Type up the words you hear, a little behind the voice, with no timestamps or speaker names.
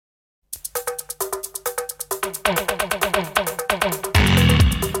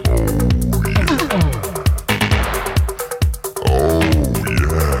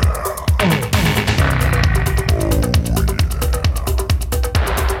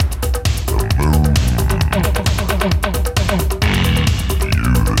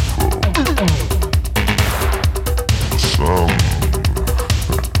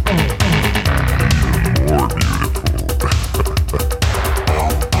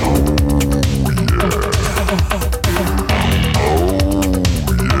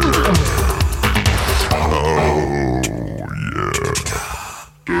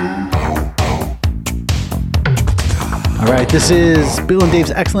This is Bill and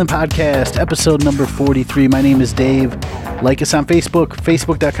Dave's Excellent Podcast, episode number 43. My name is Dave. Like us on Facebook,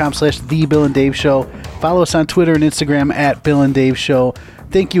 facebook.com/The Bill and Dave Show. Follow us on Twitter and Instagram at Bill and Dave Show.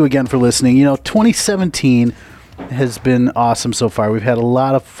 Thank you again for listening. 2017 has been awesome so far. We've had a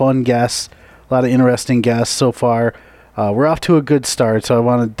lot of fun guests, a lot of interesting guests so far. We're off to a good start, so I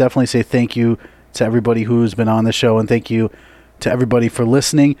want to definitely say thank you to everybody who's been on the show, and thank you to everybody for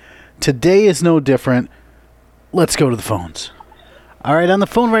listening. Today is no different. Let's go to the phones. All right, on the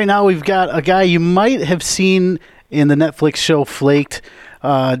phone right now, we've got a guy you might have seen in the Netflix show Flaked,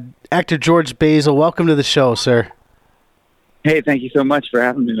 actor George Basil. Welcome to the show, sir. Hey, thank you so much for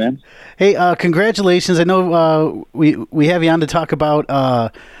having me, man. Hey, congratulations. I know we have you on to talk about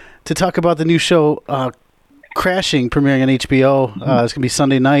the new show Crashing, premiering on HBO. It's going to be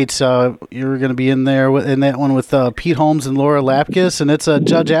Sunday nights. You're going to be in there in that one with Pete Holmes and Laura Lapkus, and it's a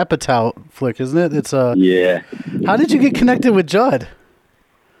Judd Apatow flick, isn't it? It's yeah. How did you get connected with Judd?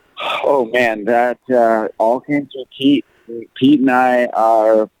 Oh man, that all came through Pete. Pete and I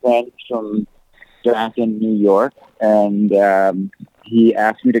are friends from back in New York, and he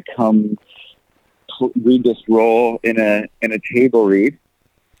asked me to come read this role in a table read,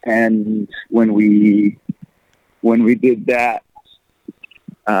 and when we did that,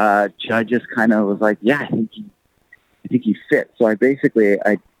 Judd just kind of was like, "Yeah, I think he fit." So I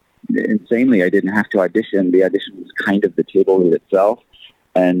insanely didn't have to audition. The audition was kind of the table read itself,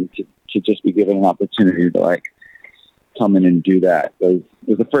 and to just be given an opportunity to like come in and do that was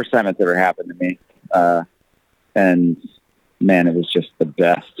the first time it's ever happened to me. And man, it was just the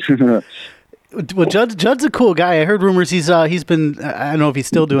best. Well, Judd's a cool guy. I heard rumors he's been, I don't know if he's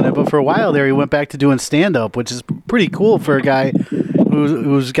still doing it, but for a while there he went back to doing stand-up, which is pretty cool for a guy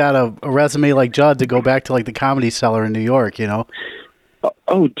who's got a resume like Judd to go back to like the Comedy Cellar in New York,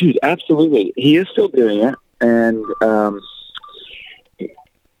 Oh, dude, absolutely. He is still doing it, and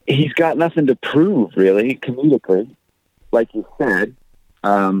he's got nothing to prove, really, comedically, like you said.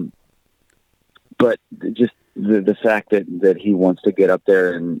 But just the fact that he wants to get up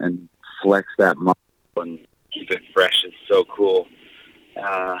there and flex that muscle and keep it fresh is so cool.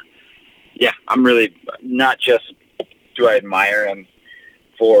 Yeah, I'm really not just do I admire him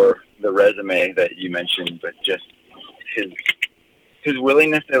for the resume that you mentioned, but just his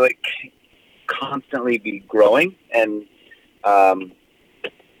willingness to like constantly be growing and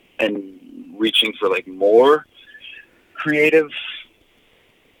reaching for like more creative,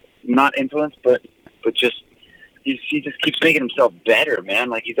 not influence, but just he just keeps making himself better, man.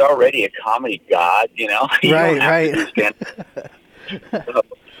 Like he's already a comedy god, Right. So,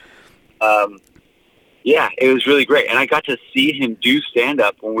 yeah, it was really great, and I got to see him do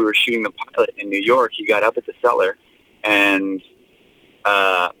stand-up when we were shooting the pilot in New York. He got up at the Cellar, and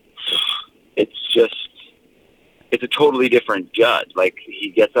it's a totally different Judd. Like he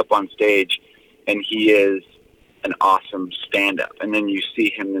gets up on stage, and he is an awesome stand-up, and then you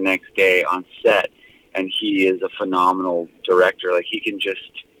see him the next day on set, and he is a phenomenal director. Like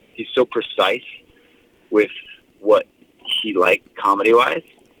he's so precise with what he liked comedy-wise.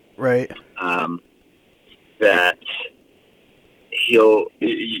 Right. That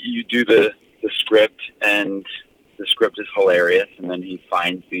you do the script, and the script is hilarious, and then he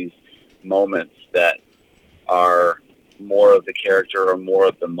finds these moments that are more of the character or more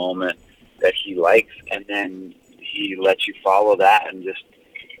of the moment that he likes, and then he lets you follow that, and just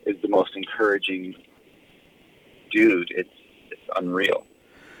is the most encouraging dude. It's unreal.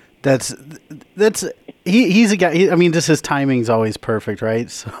 He's a guy. Just his timing's always perfect, right?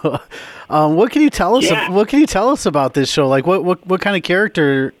 So, what can you tell us? Yeah. What can you tell us about this show? Like, what kind of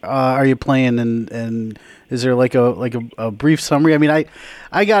character are you playing? And is there like a brief summary? I mean,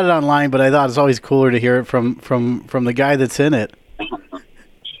 I got it online, but I thought it's always cooler to hear it from the guy that's in it.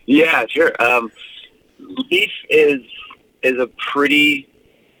 Yeah, sure. Leaf is a pretty.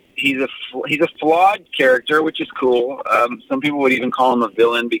 He's a flawed character, which is cool. Some people would even call him a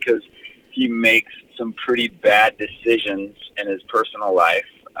villain because he makes some pretty bad decisions in his personal life,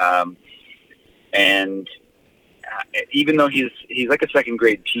 and even though he's like a second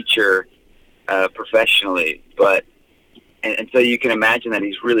grade teacher professionally, but and so you can imagine that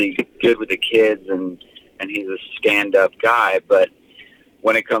he's really good with the kids and he's a stand-up guy, but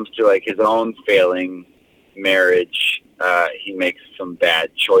when it comes to like his own failing marriage, he makes some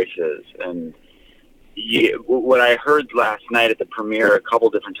bad choices. And what I heard last night at the premiere a couple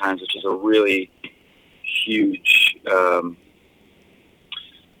different times, which is a really huge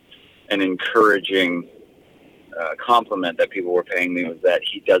and encouraging compliment that people were paying me, was that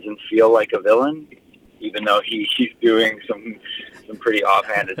he doesn't feel like a villain, even though he's doing some pretty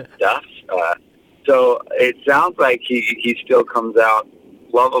offhanded stuff. So it sounds like he still comes out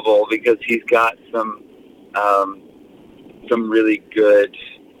lovable, because he's got some really good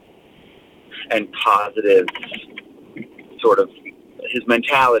and positive sort of, his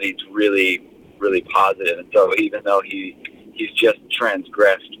mentality's really, really positive. And so even though he's just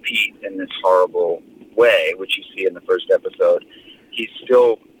transgressed Pete in this horrible way, which you see in the first episode, he's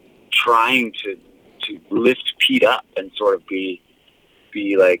still trying to lift Pete up and sort of be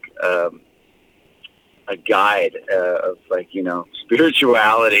like a guide of, like, you know,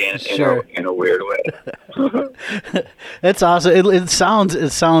 spirituality in a weird way. That's awesome. It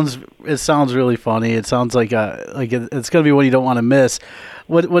sounds really funny. It sounds like it's going to be one you don't want to miss.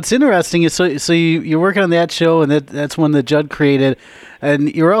 What's interesting is so you're working on that show, and that's one that Judd created,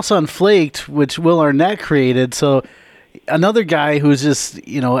 and you're also on Flaked, which Will Arnett created. So another guy who's just,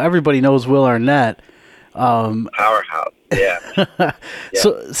 you know, everybody knows Will Arnett. Powerhouse. Yeah. Yeah.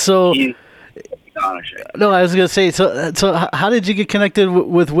 So. No, I was going to say. So how did you get connected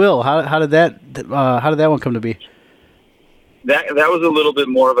with Will? How did that one come to be? That was a little bit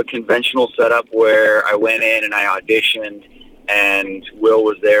more of a conventional setup, where I went in and I auditioned, and Will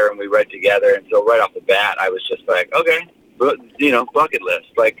was there, and we read together. And so right off the bat, I was just like, okay, you know, bucket list.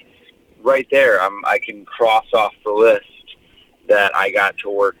 Like right there, I can cross off the list that I got to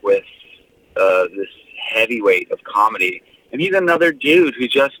work with this heavyweight of comedy. And he's another dude who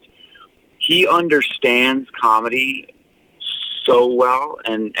he understands comedy so well,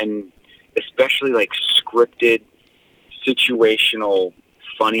 and especially like scripted, situational,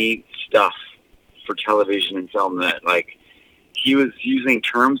 funny stuff for television and film, that like he was using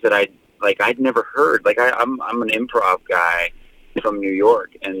terms that I'd never heard. Like I'm an improv guy from New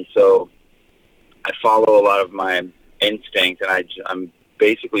York, and so I follow a lot of my instinct, and I'm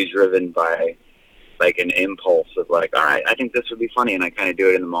basically driven by like an impulse of like, all right, I think this would be funny, and I kind of do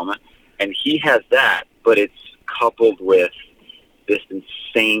it in the moment. And he has that, but it's coupled with this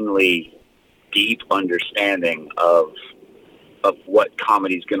insanely deep understanding of what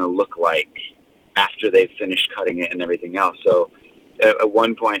comedy's going to look like after they've finished cutting it and everything else. So at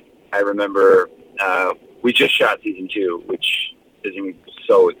one point, I remember we just shot season 2, which is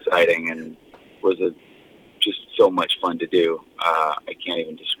so exciting and was just so much fun to do. I can't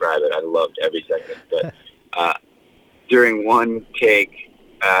even describe it. I loved every second. But during one take,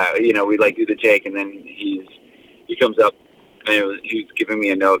 you know, we like do the take, and then he comes up, and he was giving me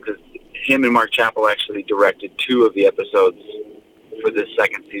a note, because him and Mark Chappell actually directed 2 of the episodes for this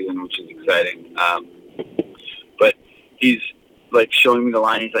second season, which is exciting. But he's like showing me the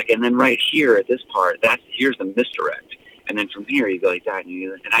line. He's like, and then right here at this part, here's the misdirect, and then from here you go like that,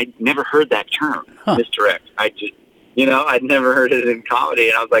 and I'd never heard that term, misdirect. I'd never heard it in comedy,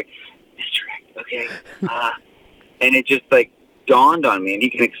 and I was like, misdirect, okay, and it just like dawned on me, and he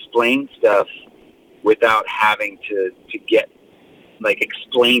can explain stuff without having to get like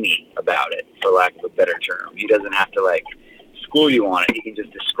explaining about it, for lack of a better term. He doesn't have to like school you on it. He can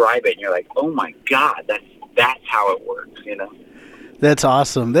just describe it, and you're like, oh my God, that's how it works, you know? That's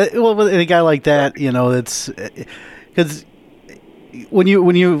awesome. A guy like that, you know, that's because when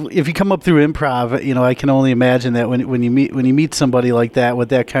you if you come up through improv, you know, I can only imagine that when you meet somebody like that with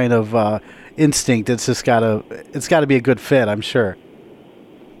that kind of instinct, it's got to be a good fit, I'm sure.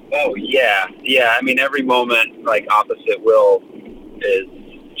 Oh yeah. I mean, every moment like opposite Will is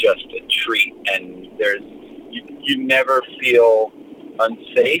just a treat, and you never feel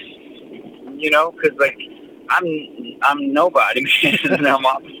unsafe, you know, because like I'm nobody, man, and I'm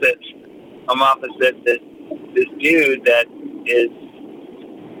opposite this dude that is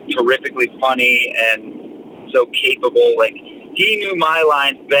terrifically funny and so capable. Like, he knew my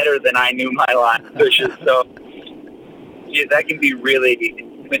lines better than I knew my lines, so yeah, that can be really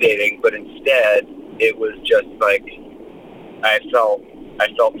intimidating. But instead, it was just like I felt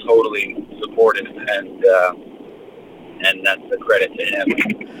totally supported, and that's the credit to him.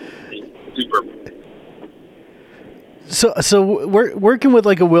 Super. So we're working with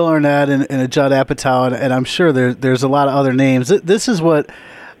like a Will Arnett and a Judd Apatow, and I'm sure there's a lot of other names. This is what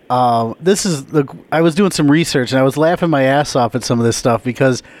I was doing some research and I was laughing my ass off at some of this stuff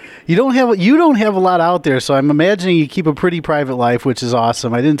because you don't have a lot out there. So I'm imagining you keep a pretty private life, which is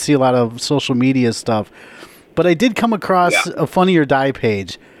awesome. I didn't see a lot of social media stuff, but I did come across a Funny or Die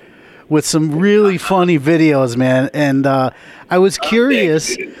page with some really funny videos, man. And I was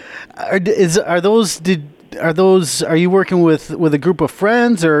curious, are you working with a group of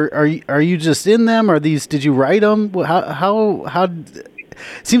friends, or are you just in them? Did you write them? How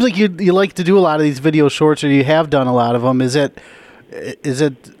seems like you like to do a lot of these video shorts, or you have done a lot of them. Is it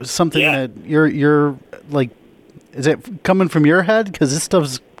something that you're like? Is it coming from your head? Because this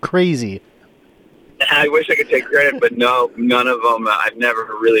stuff's crazy. I wish I could take credit, but no, none of them. I've never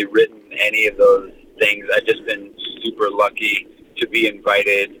really written any of those things. I've just been super lucky to be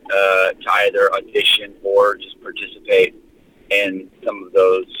invited to either audition or just participate in some of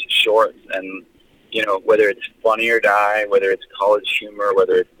those shorts. And you know, whether it's Funny or Die, whether it's College Humor,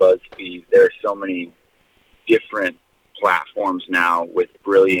 whether it's BuzzFeed, there are so many different platforms now with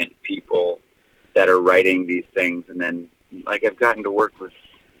brilliant people that are writing these things. And then, like, I've gotten to work with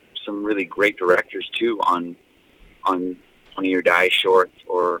some really great directors, too, on Funny or Die shorts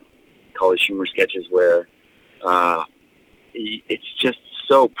or College Humor sketches where it's just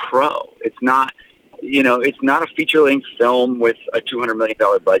so pro. It's not, it's not a feature-length film with a $200 million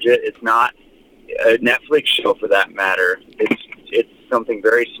budget. It's not a Netflix show, for that matter. It's something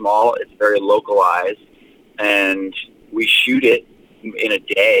very small. It's very localized, and we shoot it in a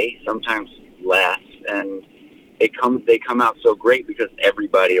day, sometimes less, and they come out so great because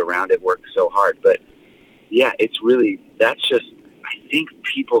everybody around it works so hard. But yeah, that's just, I think,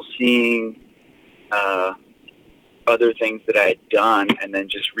 people seeing other things that I had done and then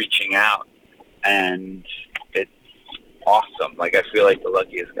just reaching out, and it's awesome. Like, I feel like the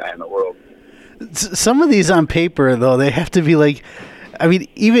luckiest guy in the world. Some of these on paper, though, they have to be like, I mean,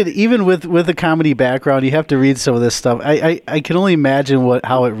 even with a comedy background, you have to read some of this stuff. I can only imagine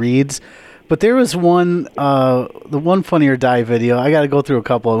how it reads. But there was one, the one Funny or Die video. I got to go through a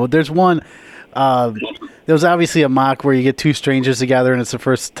couple. There's one. There was obviously a mock where you get two strangers together and it's the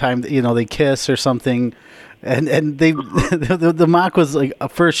first time they kiss or something, and they the mock was like a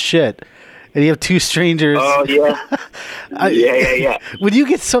first shit. And you have two strangers. Oh, yeah. Yeah. When you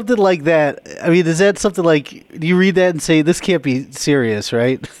get something like that, I mean, is that something like, do you read that and say, this can't be serious,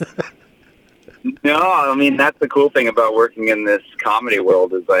 right? No, I mean, that's the cool thing about working in this comedy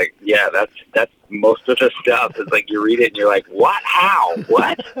world is like, yeah, that's most of the stuff. It's like you read it and you're like, what? How?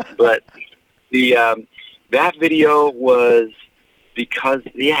 What? But that video was because,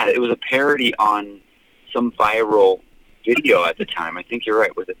 it was a parody on some viral video at the time. I think you're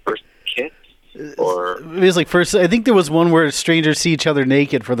right. Was it First Kiss? Or it was like first. I think there was one where strangers see each other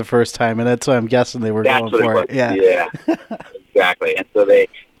naked for the first time, and that's why I'm guessing they were going for it. Yeah, exactly. And so they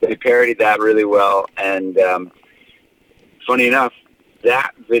parodied that really well. And funny enough,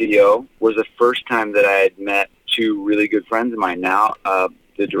 that video was the first time that I had met two really good friends of mine. Now,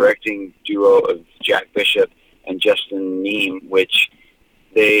 the directing duo of Jack Bishop and Justin Neem, which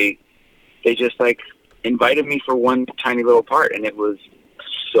they just like invited me for one tiny little part, and it was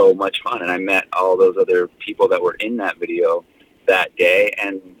so much fun. And I met all those other people that were in that video that day,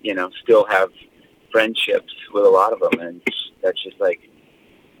 and still have friendships with a lot of them. And that's just like,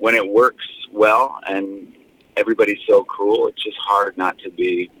 when it works well and everybody's so cool, it's just hard not to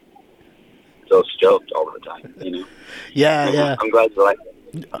be so stoked all the time. Yeah. I'm glad you like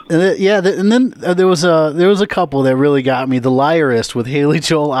it. And then there was a couple that really got me. The Liarist with Haley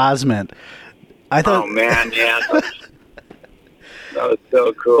Joel Osment. I thought, oh man, yeah. That was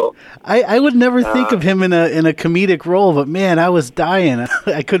so cool. I would never think of him in a comedic role, but man, I was dying.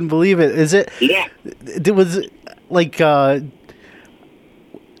 I couldn't believe it. Is it? Yeah. It was like I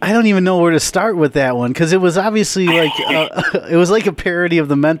don't even know where to start with that one, because it was obviously like it was like a parody of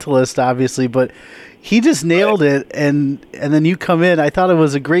The Mentalist, obviously, but he just nailed it. And then you come in. I thought it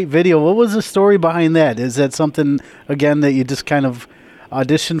was a great video. What was the story behind that? Is that something again that you just kind of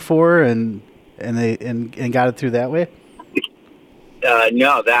auditioned for and got it through that way?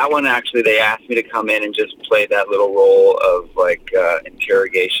 No, that one actually, they asked me to come in and just play that little role of like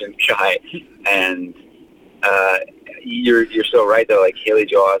interrogation guy, and you're so right though. Like Haley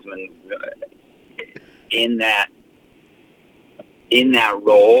Joel Osment in that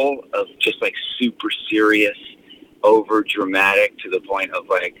role of just like super serious, over dramatic to the point of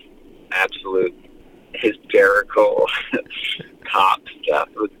like absolute hysterical cop stuff.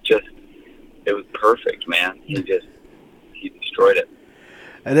 It was perfect, man. He destroyed it.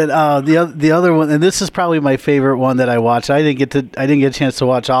 And then the other one, and this is probably my favorite one that I watched. I didn't get a chance to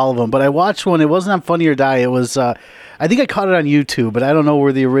watch all of them, but I watched one. It wasn't on Funny or Die. It was I I think I caught it on YouTube, but I don't know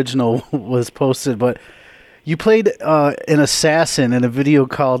where the original was posted. But you played an assassin in a video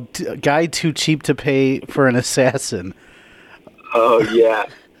called "Guide Too Cheap to Pay for an Assassin." Oh yeah,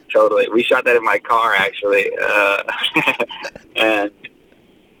 totally. We shot that in my car actually, and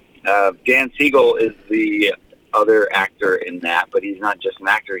Dan Siegel is the other actor in that, but he's not just an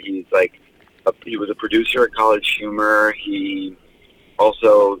actor. He's like he was a producer at College Humor. He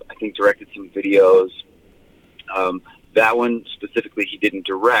also, I think, directed some videos. That one specifically he didn't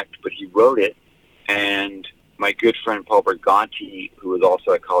direct, but he wrote it. And my good friend Paul Bergonti, who was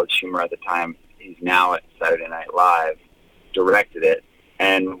also at College Humor at the time, he's now at Saturday Night Live, directed it.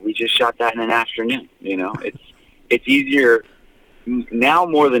 And we just shot that in an afternoon. You know, it's easier now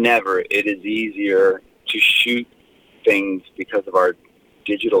more than ever. It is easier to shoot things because of our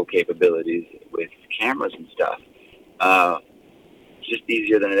digital capabilities with cameras and stuff. Just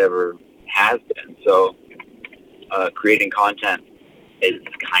easier than it ever has been. So creating content is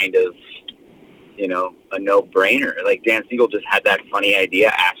kind of, you know, a no-brainer. Like Dan Siegel just had that funny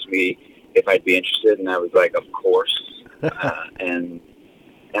idea, asked me if I'd be interested, and I was like, of course. And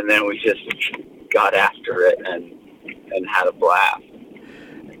then we just got after it and had a blast.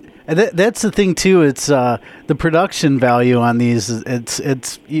 And that's the thing too. It's the production value on these.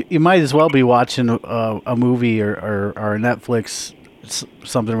 It's you might as well be watching a movie or a Netflix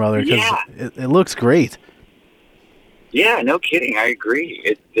something or other, because it looks great. Yeah, no kidding. I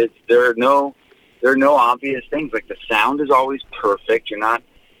agree. There are no obvious things. Like the sound is always perfect. You're not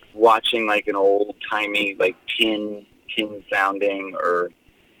watching like an old timey like tin sounding or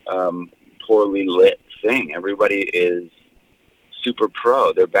poorly lit thing. Everybody is super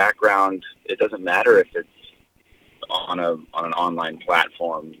pro. Their background, it doesn't matter if it's on an online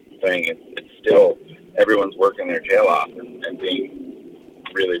platform thing. It's still, everyone's working their tail off and being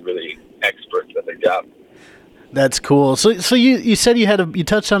really, really experts at their job. That's cool. So you said you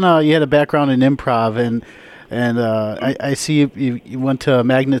touched on you had a background in improv, and I see you went to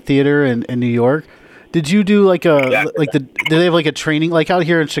Magnet Theater in New York. Did you do did they have like a training, like out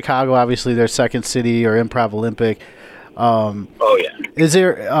here in Chicago? Obviously, there's Second City or Improv Olympic. Oh yeah. Is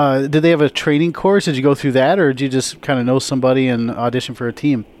there? Did they have a training course? Did you go through that, or did you just kind of know somebody and audition for a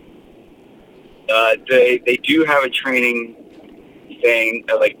team? They do have a training thing.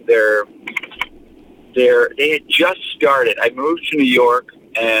 Like they had just started. I moved to New York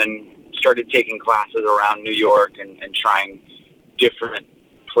and started taking classes around New York and trying different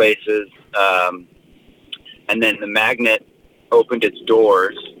places. And then the Magnet opened its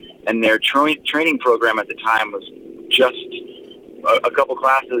doors, and their training program at the time was just a couple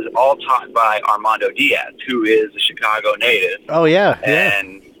classes, all taught by Armando Diaz, who is a Chicago native. Oh yeah,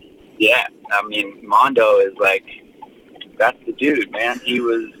 and yeah, I mean, Mondo is like, that's the dude, man.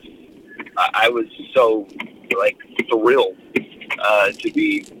 I was so like thrilled to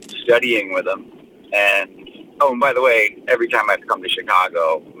be studying with him. And by the way, every time I've come to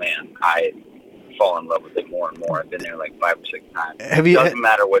Chicago, man, I fall in love with it more and more. I've been there like 5 or 6 times. Doesn't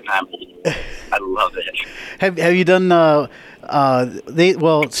matter what time. I love it. Have you done? So at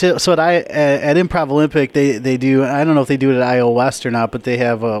Improv Olympic they do. I don't know if they do it at IO West or not, but they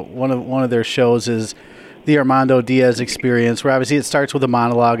have one of their shows is the Armando Diaz Experience, where obviously it starts with a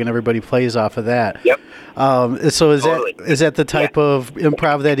monologue and everybody plays off of that. Yep. So is that the type of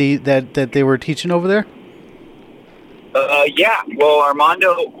improv that they were teaching over there? Yeah. Well,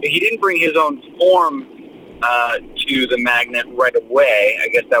 Armando, he didn't bring his own form to the Magnet right away. I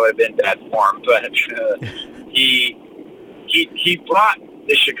guess that would have been bad form, but he brought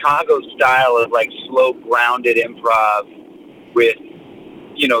the Chicago style of like slow, grounded improv with,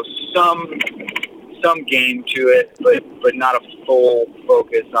 you know, some game to it, but not a full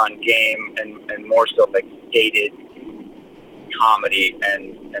focus on game, and more so like stated comedy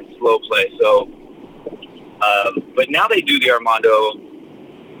and slow play. So, but now they do the Armando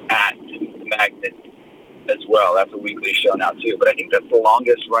at Magnet as well. That's a weekly show now too. But I think that's the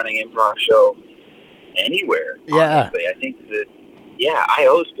longest running improv show anywhere. Yeah. Honestly. I think that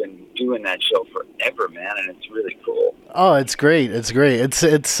IO's been doing that show forever, man, and it's really cool. Oh, it's great. It's great.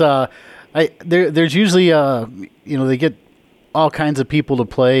 There's usually they get all kinds of people to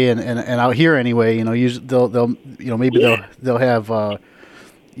play, and out here anyway, usually they'll have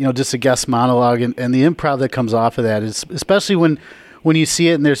just a guest monologue, and the improv that comes off of that is, especially when you see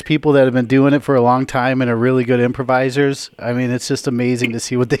it and there's people that have been doing it for a long time and are really good improvisers. I mean, it's just amazing to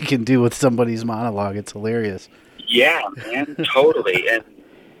see what they can do with somebody's monologue. It's hilarious. Yeah, man, totally. And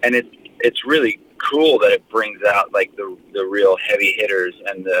it's really cool that it brings out like the real heavy hitters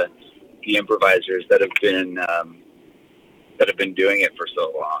and the improvisers that have been doing it for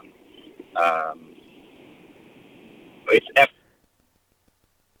so long. it's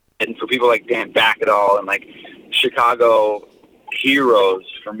and for people like Dan Backadall and like Chicago heroes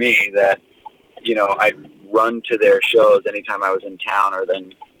for me that, you know, I'd run to their shows anytime I was in town, or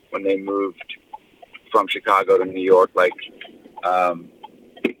then when they moved from Chicago to New York, like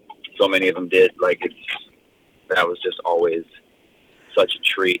so many of them did. Like that was just always such a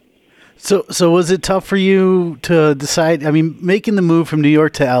treat. So was it tough for you to decide? I mean, making the move from New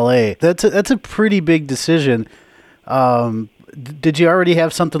York to LA, that's a pretty big decision. Did you already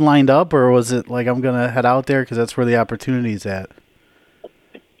have something lined up, or was it like, I'm gonna head out there because that's where the opportunity's at?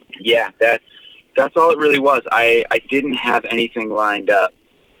 Yeah, that's all it really was. I didn't have anything lined up.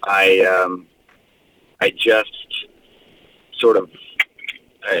 I just sort of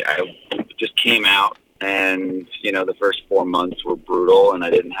I just came out, and you know, the first 4 months were brutal, and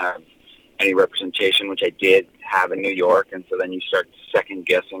I didn't have any representation, which I did have in New York, and so then you start second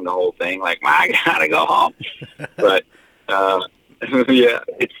guessing the whole thing, like, I gotta go home. But yeah,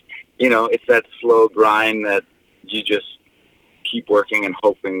 it's, you know, it's that slow grind that you just keep working and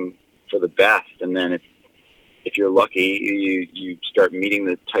hoping for the best, and then if you're lucky, you start meeting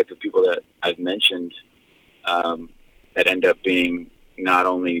the type of people that I've mentioned that end up being not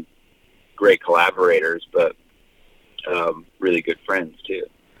only great collaborators but really good friends too.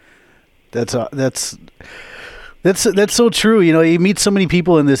 That's so true. You know, you meet so many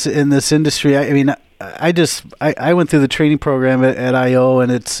people in this industry. I mean, I went through the training program at IO, and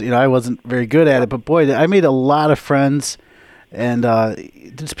it's, you know, I wasn't very good at it, but boy, I made a lot of friends, and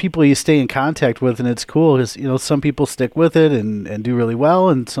just people you stay in contact with, and it's cool because, you know, some people stick with it and do really well,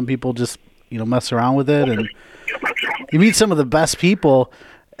 and some people just, you know, mess around with it, and you meet some of the best people.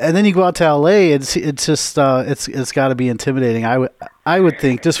 And then you go out to LA. It's just it's got to be intimidating. I would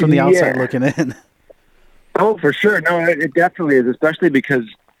think, just from the outside looking in. Oh, for sure. No, it definitely is, especially because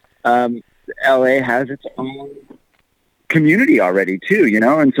LA has its own community already too, you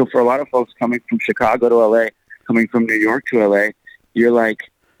know. And so for a lot of folks coming from Chicago to LA, coming from New York to LA, you're like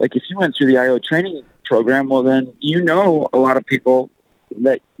if you went through the IO training program, well then you know a lot of people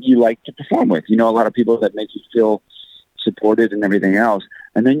that you like to perform with. You know a lot of people that make you feel supported and everything else.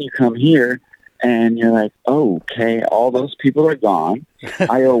 And then you come here and you're like, oh, okay, all those people are gone.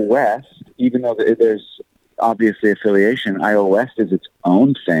 IO West, even though there's obviously affiliation, IO West is its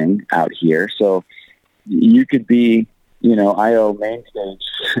own thing out here. So you could be, you know, IO main stage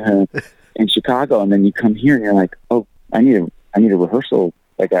in Chicago, and then you come here and you're like, oh, I need a rehearsal,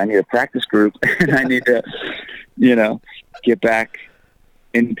 like I need a practice group, and I need to, you know, get back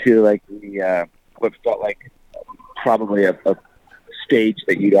into like the what felt like probably a stage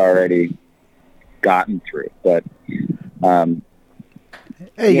that you'd already gotten through. But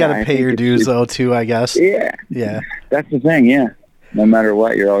hey, you got to pay your dues though too, I guess. Yeah, that's the thing. Yeah, no matter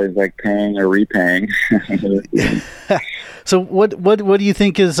what, you're always like paying or repaying. So what do you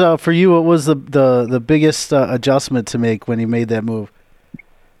think is for you? What was the biggest adjustment to make when you made that move?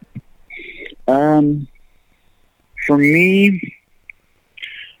 For me,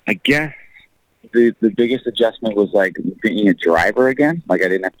 I guess the biggest adjustment was like being a driver again. Like I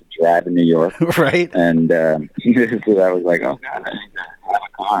didn't have to drive in New York, right? And so I was like, oh God, I need to have a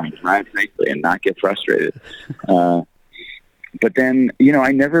car and drive safely and not get frustrated. But then, you know,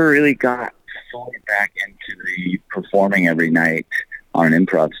 I never really got fully back into the performing every night on an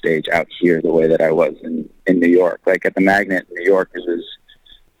improv stage out here the way that I was in New York. Like at the Magnet in New York,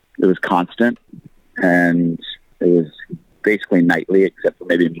 it was constant, and it was basically nightly except for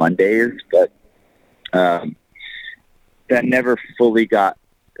maybe Mondays, but that never fully got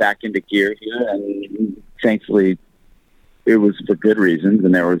back into gear here, and thankfully it was for good reasons,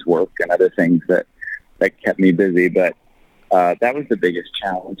 and there was work and other things that kept me busy, but that was the biggest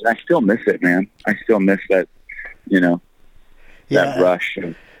challenge, and I still miss it, man. I still miss that, you know, that rush.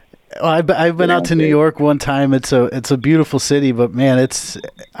 Well, I've been out to New York one time. It's a beautiful city, but man,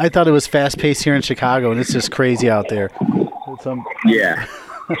 I thought it was fast paced here in Chicago, and it's just crazy out there. Yeah,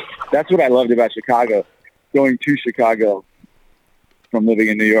 that's what I loved about Chicago. Going to Chicago from living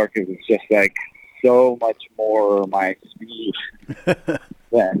in New York, it was just like so much more my speed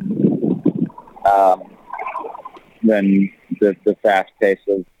than the fast pace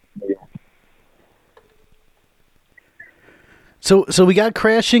of New York. So we got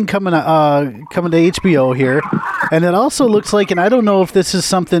Crashing coming to HBO here, and it also looks like, and I don't know if this is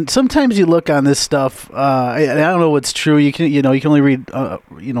something. Sometimes you look on this stuff, I don't know what's true. You can only read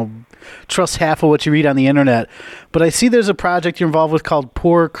trust half of what you read on the internet. But I see there's a project you're involved with called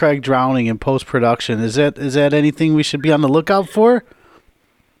Poor Craig Drowning in post production. Is that anything we should be on the lookout for?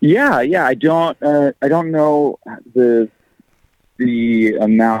 Yeah. I don't know the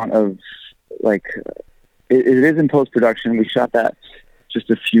amount of like it is in post-production. We shot that just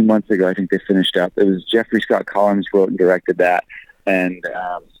a few months ago. I think they finished up. It was Jeffrey Scott Collins wrote and directed that. And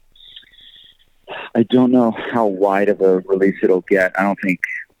I don't know how wide of a release it'll get. I don't think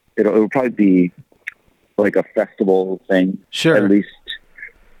it'll probably be like a festival thing. Sure. At least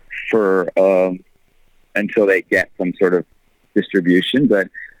for until they get some sort of distribution. But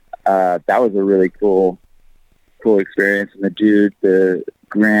that was a really cool experience. And the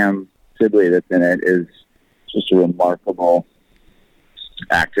Graham Sibley that's in it is just a remarkable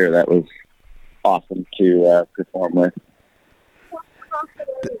actor that was awesome to perform with.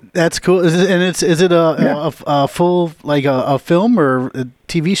 That's cool. Is it a full, like a film or a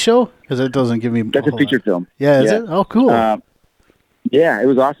TV show? Because it doesn't give me. That's a feature film. Yeah, is it? Oh, cool. Yeah, it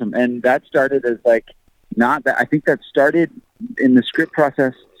was awesome, and that started as like not that. I think that started in the script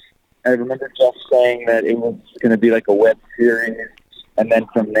process. I remember Jeff saying that it was going to be like a web series, and then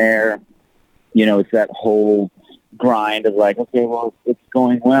from there, it's that whole grind of like, okay, well, it's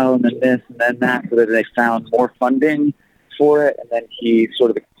going well, and then this, and then that, so that they found more funding for it, and then he sort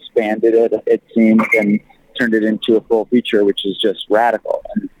of expanded it seems, and turned it into a full feature, which is just radical.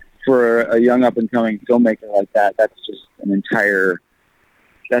 And for a young up-and-coming filmmaker like that, that's just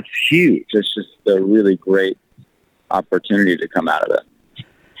that's huge. It's just a really great opportunity to come out of it.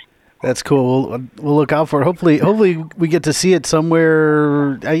 That's cool. We'll look out for it. Hopefully we get to see it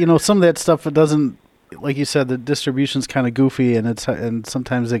somewhere. Some of that stuff, it doesn't, like you said, the distribution's kind of goofy, and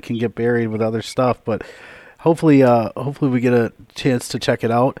sometimes it can get buried with other stuff, but hopefully we get a chance to check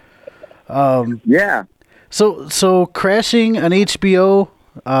it out. Yeah. So Crashing on HBO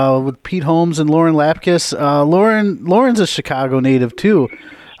with Pete Holmes and Lauren Lapkus. Lauren's a Chicago native too.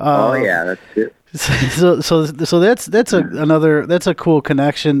 Yeah, that's it. So that's a cool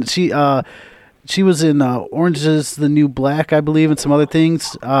connection. She was in Orange is the New Black, I believe, and some other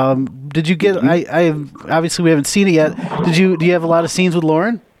things. Did you get? Obviously we haven't seen it yet. Do you have a lot of scenes with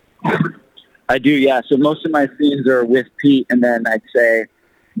Lauren? I do, yeah. So most of my scenes are with Pete, and then I'd say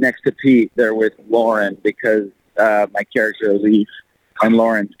next to Pete, they're with Lauren, because my character Leaf and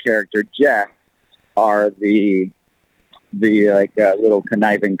Lauren's character Jeff are the like little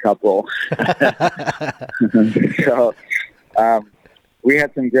conniving couple. So we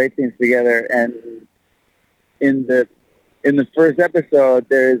had some great scenes together, and in the first episode,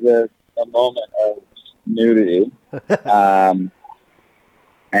 there is a moment of nudity,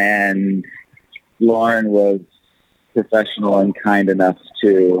 and Lauren was professional and kind enough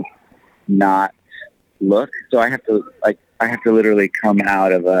to not look. So I have to literally come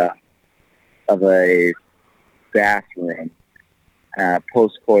out of a bathroom,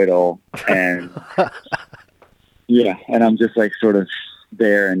 post-coital, and yeah, and I'm just like sort of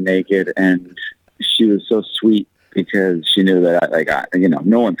there and naked, and she was so sweet because she knew that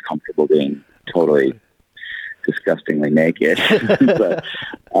no one's comfortable being totally disgustingly naked. But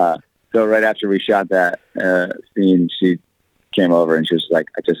so right after we shot that scene, she came over and she was like,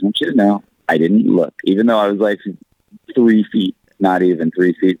 I just want you to know I didn't look, even though I was like 3 feet, not even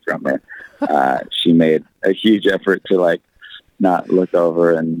 3 feet from her. She made a huge effort to like not look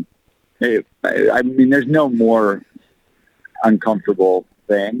over, and I mean, there's no more uncomfortable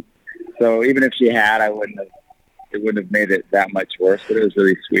thing. So even if she had, it wouldn't have made it that much worse. But it was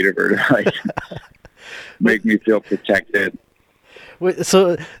really sweet of her to like make me feel protected.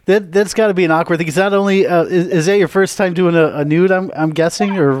 So that's got to be an awkward thing. It's not only is that your first time doing a nude? I'm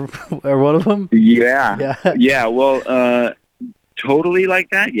guessing, or one of them. Yeah. Well, totally like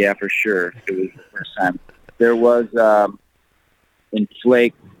that. Yeah, for sure. It was the first time. There was in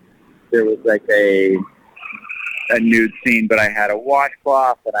Flake. There was like a nude scene, but I had a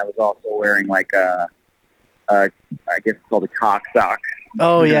washcloth, and I was also wearing like I guess it's called a cock sock.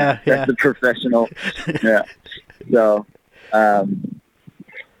 Oh yeah, that's the professional. Yeah. So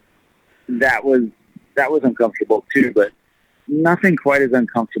that was uncomfortable too, but nothing quite as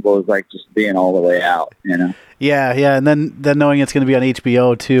uncomfortable as like just being all the way out, Yeah, and then knowing it's going to be on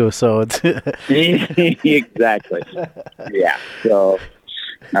HBO too, so it's exactly. Yeah. So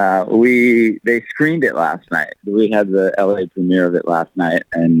they screened it last night. We had the LA premiere of it last night,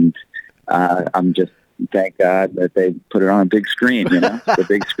 and I'm just thank God that they put it on a big screen. The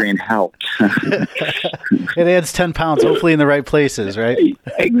big screen helped. It adds 10 pounds, hopefully in the right places, right?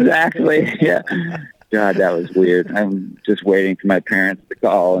 Exactly. Yeah. God, that was weird. I'm just waiting for my parents to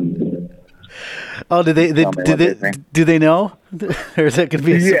call and. Oh, do they know? Or is that going to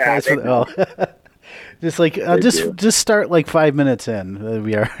be a surprise for them? Oh. Just like just start like 5 minutes in. That'll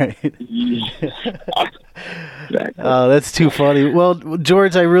be all right. Exactly. That's too funny. Well,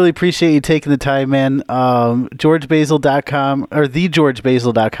 George, I really appreciate you taking the time, man. GeorgeBasil.com or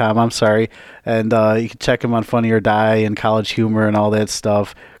thegeorgebasil.com. I'm sorry. And you can check him on Funny or Die and College Humor and all that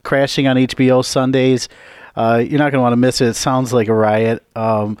stuff. Crashing on HBO Sundays. You're not going to want to miss it. It sounds like a riot.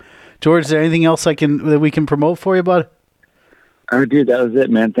 George, is there anything else that we can promote for you, bud? Oh, dude, that was it,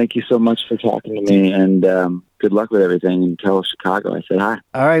 man. Thank you so much for talking to me, and good luck with everything. And tell Chicago I said hi.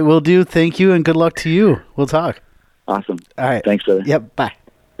 All right, will do. Thank you, and good luck to you. We'll talk. Awesome. All right. Thanks, brother. Yep, bye.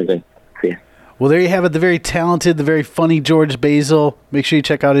 Okay, see ya. Well, there you have it, the very talented, the very funny George Basil. Make sure you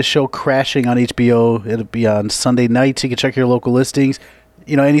check out his show, Crashing, on HBO. It'll be on Sunday nights. You can check your local listings.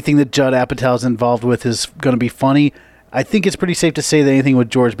 You know, anything that Judd Apatow is involved with is going to be funny. I think it's pretty safe to say that anything with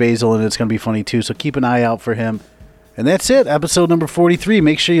George Basil and it's going to be funny, too, so keep an eye out for him. And that's it, episode number 43.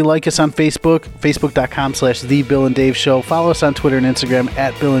 Make sure you like us on Facebook, facebook.com/The Bill and Dave Show. Follow us on Twitter and Instagram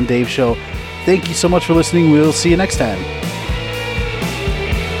 @Bill and Dave Show. Thank you so much for listening. We'll see you next time.